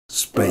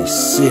Space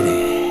City.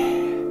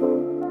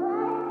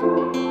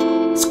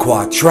 It's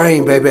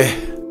Kwatrain, baby.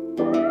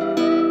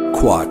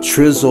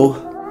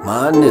 Quatrizzle,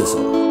 my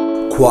nizzle.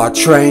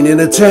 Kwatrain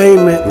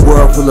Entertainment.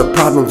 World full of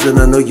problems and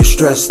I know you're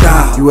stressed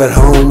out. You at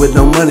home with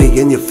no money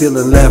and you're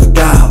feeling left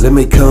out. Let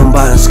me come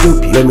by and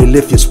scoop you. Let me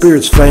lift your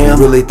spirits, fam.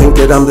 You really think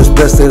that I'm this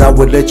blessed that I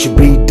would let you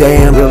be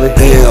damned? Really?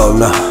 Hell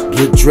no.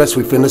 Get dressed,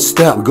 we finna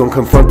step. We gon'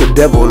 confront the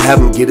devil and have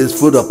him get his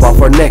foot up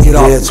off our neck.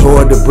 Yeah, it's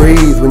hard to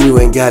breathe when you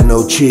ain't got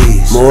no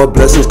cheese. More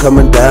blessings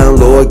coming down,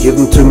 Lord, give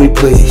them to me,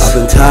 please. I've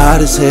been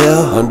tired as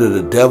hell, under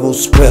the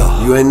devil's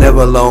spell. You ain't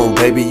never alone,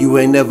 baby, you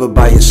ain't never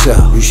by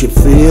yourself. You should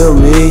feel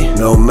me,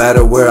 no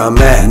matter where I'm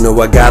at. You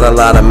know I got a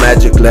lot of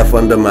magic left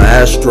under my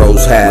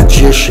Astros hat.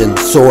 Magician,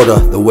 sorta,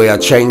 the way I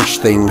change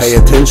things. Pay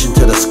attention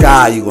to the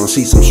sky, you gon'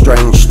 see some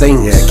strange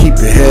things. Yeah, keep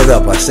your head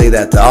up, I say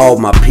that to all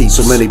my peeps.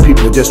 So many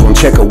people just won't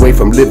check away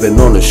from living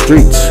on the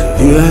streets.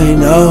 You ain't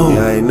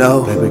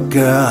know, baby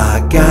girl, I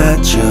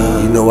got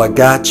you. You know I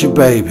got you,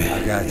 baby.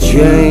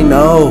 You ain't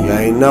know,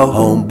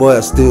 homeboy,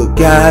 I still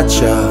got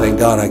you. Thank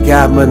God I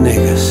got my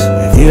niggas.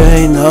 If you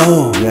ain't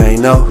know,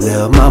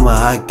 little mama,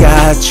 I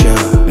got you.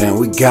 And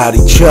we got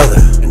each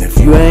other. And if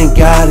you ain't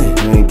got it,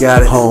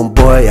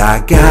 homeboy, I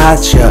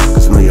got ya.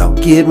 Cause I know y'all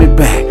give me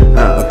back.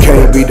 I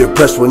can't be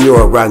depressed when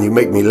you're around, you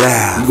make me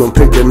laugh. You gon'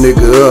 pick a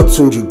nigga up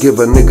soon as you give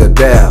a nigga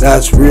down.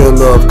 That's real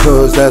love,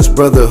 cuz that's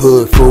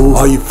brotherhood, fool.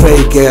 All you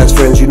fake ass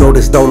friends, you know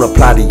this don't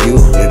apply to you.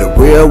 Yeah, the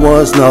real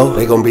ones know,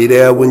 they gon' be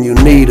there when you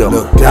need them.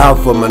 Looked out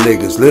for my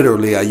niggas,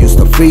 literally I used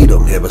to feed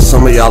them. Yeah, but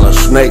some of y'all are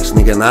snakes,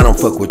 nigga, and I don't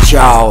fuck with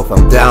y'all. If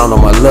I'm down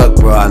on my luck,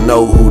 bro, I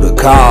know who to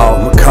call.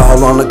 I'ma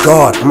call on the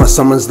guard, I'ma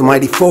summons the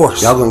mighty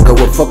force. Y'all gon'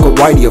 go and fuck with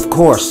Whitey, of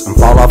course, and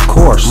fall off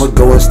course. I'ma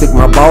go and stick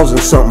my balls in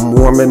something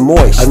warm and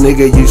moist. A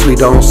nigga usually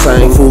don't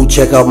sing, fool,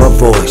 check out my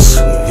voice.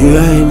 You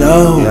ain't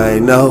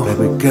know,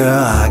 baby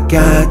girl, I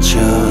got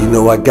you. You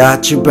know I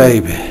got you,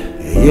 baby.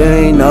 You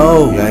ain't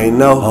know,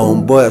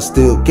 homeboy, I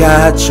still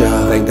got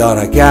ya. Thank God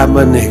I got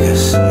my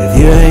niggas. If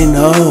you ain't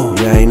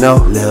know,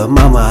 little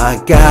mama,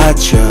 I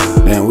got ya.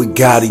 And we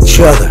got each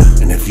other.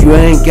 And if you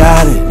ain't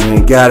got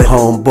it,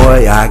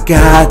 homeboy, I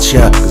got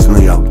ya. Cause I know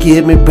y'all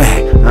give me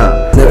back.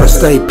 Never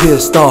stay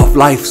pissed off,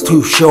 life's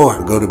too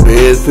short. Go to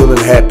bed feeling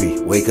happy,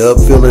 wake up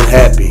feeling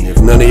happy. If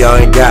none of y'all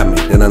ain't got me,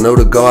 then I know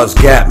the God's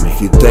got me.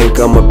 If you think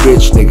I'm a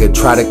bitch, nigga,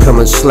 try to come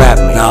and slap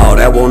me. No,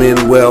 that won't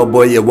end well,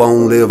 boy, you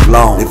won't live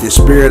long. If your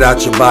spirit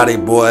out your body,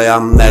 boy,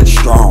 I'm that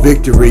strong.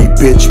 Victory,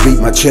 bitch, beat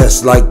my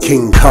chest like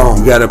King Kong.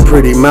 You got a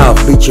pretty mouth,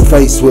 beat your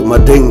face with my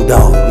ding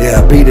dong.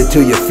 Yeah, beat it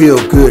till you feel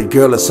good,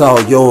 girl, it's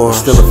all yours.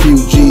 Still a few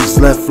G's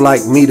left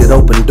like me that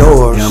open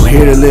doors. Yeah, I'm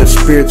here to live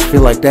spirits,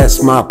 feel like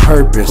that's my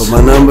purpose. Put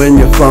my number in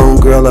your phone,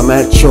 girl, I'm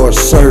at your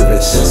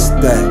service. It's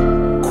that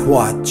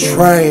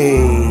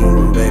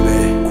Kwatrain, baby.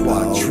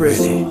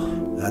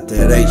 Quatrizzle, out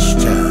that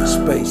H-Town,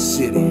 Space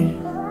City.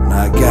 And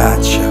I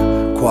got ya,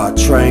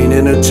 Kwatrain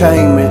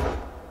Entertainment.